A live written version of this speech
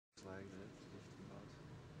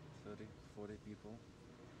40 people,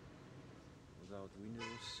 without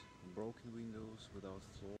windows, broken windows, without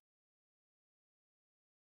floor.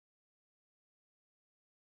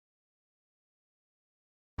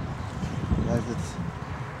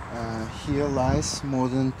 Here lies more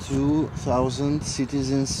than 2,000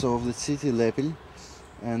 citizens of the city Lepel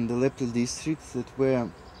and the Lepel district that were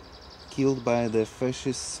killed by the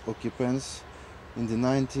fascist occupants in the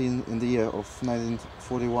year of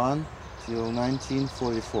 1941 till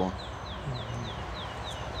 1944.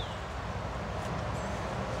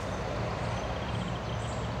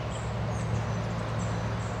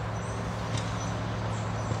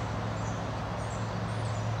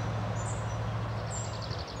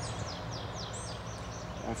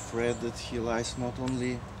 I've read that here lies not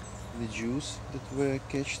only the Jews that were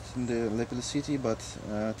catched in the Lepel city, but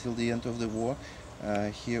till the end of the war,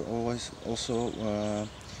 here also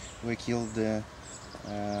were killed the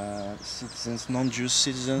citizens, non-Jewish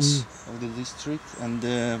citizens of the district, and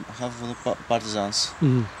half of the partisans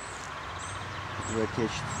that were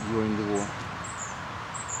catched during the war.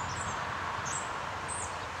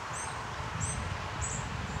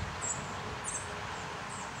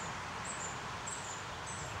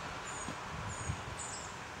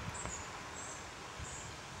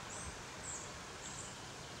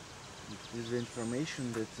 There's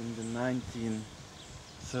information that in the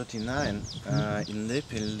 1939 in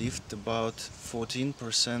Lepel lived about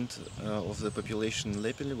 14% of the population in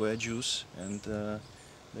Lepel were Jews, and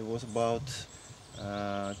there was about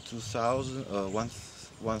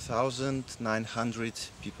 1,900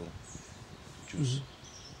 people, Jews.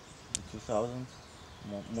 2,000,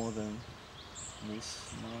 more than this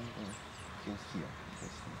here.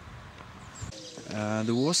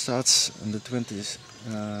 The war starts on the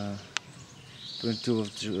 22nd of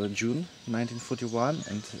June 1941,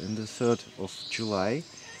 and on the 3rd of July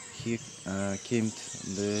here came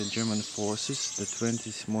the German forces, the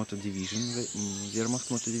 20th Motor Division, Wehrmacht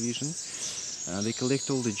Motor Division. They collect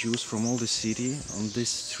all the Jews from all the city on these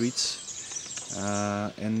streets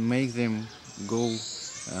and make them go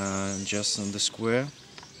just on the square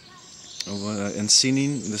and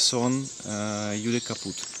singing the song Jude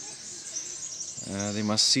Kaput. They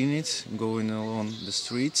must sing it, going along the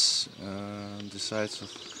streets, the sides of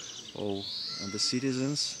all the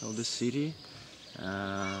citizens of the city.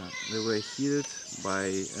 They were heeded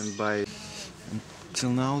by. Till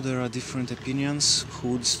now there are different opinions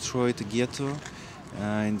who destroyed the ghetto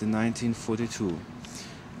in the 1942.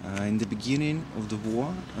 In the beginning of the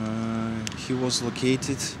war, he was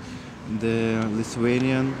located in the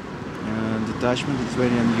Lithuanian detachment,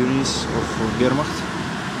 Lithuanian units of Wehrmacht.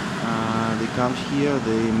 They come here,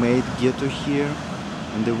 they made ghetto here,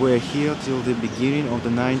 and they were here till the beginning of the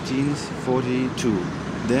 1942.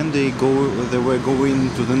 Then they were going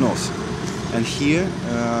to the north, and here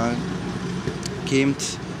came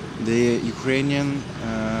the Ukrainian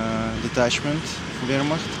detachment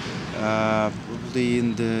Wehrmacht, probably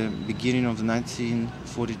in the beginning of the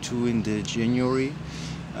 1942 in the January.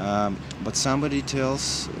 But somebody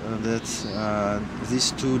tells that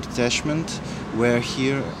these two detachments were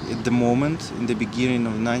here at the moment, in the beginning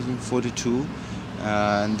of 1942,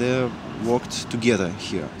 and they worked together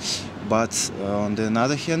here. But on the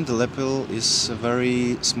other hand, Lepel is a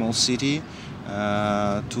very small city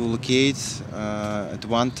to locate at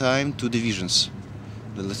one time two divisions,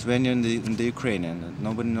 the Lithuanian and the Ukrainian.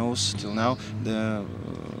 Nobody knows till now.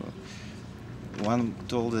 One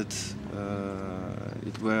told that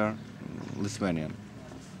it were Lithuanian,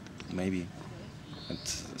 maybe at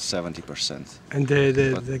 70%. And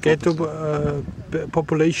the ghetto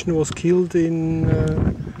population was killed in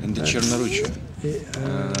the Chernoruche.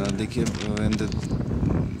 They came in the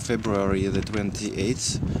February the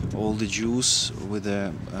 28th. All the Jews with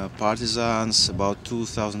the partisans, about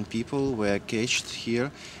 2,000 people, were caged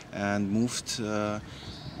here and moved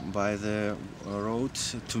by the road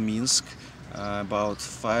to Minsk. About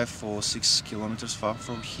 5 or 6 kilometers far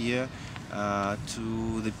from here,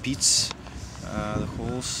 to the pits, the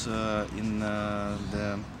holes in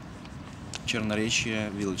the Chernoruche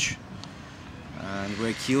village, and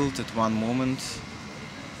were killed at one moment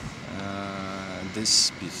at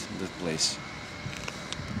this pit, that place.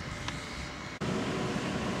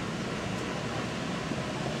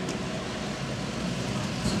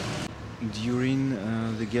 During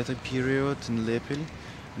the ghetto period in Lepel,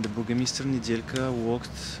 the Burgomaster Nedelka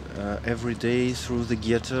walked every day through the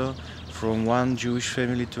ghetto from one Jewish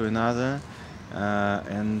family to another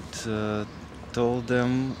and told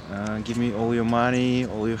them, give me all your money,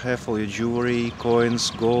 all you have, all your jewelry, coins,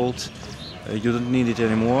 gold. You don't need it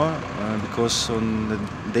anymore because on the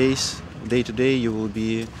day to day you will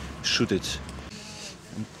be shooted.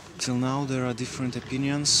 Till now there are different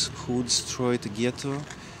opinions who destroyed the ghetto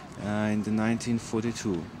in the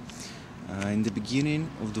 1942. In the beginning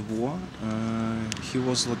of the war, he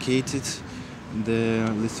was located in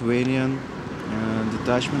the Lithuanian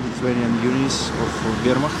detachment, Lithuanian units of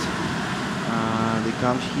Wehrmacht. They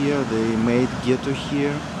come here, they made ghetto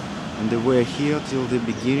here, and they were here till the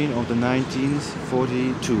beginning of the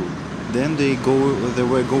 1942. Then they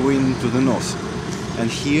were going to the north,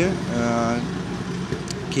 and here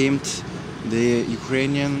came the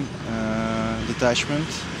Ukrainian detachment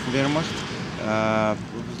Wehrmacht,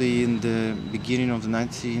 probably in the beginning of the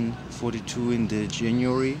 1942 in the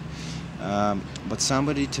January. But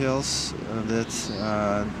somebody tells that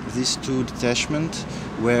these two detachments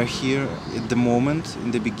were here at the moment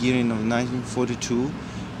in the beginning of 1942,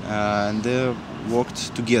 and they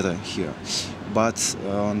worked together here. But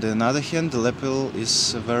on the other hand, the Lepel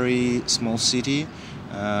is a very small city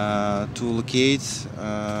to locate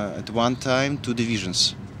at one time two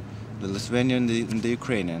divisions, the Lithuanian and the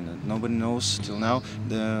Ukrainian. Nobody knows till now.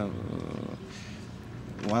 The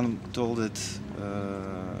one told that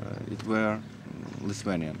it were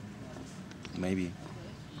Lithuanian, maybe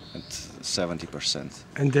at 70%.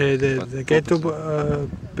 And the ghetto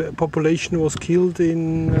population was killed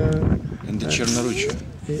in the Chernoruche.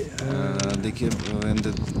 They came in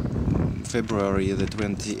the February the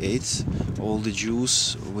 28th. All the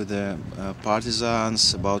Jews with the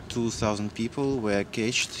partisans, about 2,000 people, were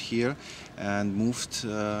caged here and moved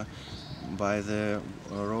by the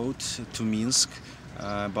road to Minsk,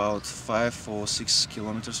 about 5 or 6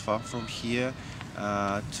 kilometers far from here,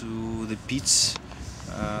 to the pits,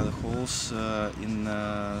 the holes in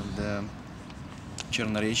the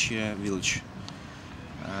Chernoruche village,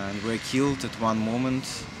 and were killed at one moment.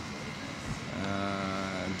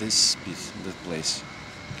 This pit, that place.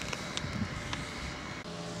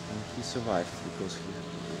 And he survived because he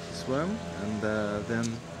swam, and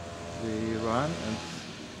then they ran, and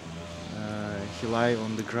he lay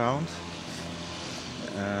on the ground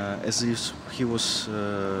as if he was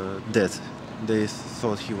dead. They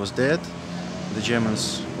thought he was dead. The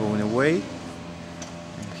Germans going away,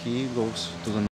 and he goes to the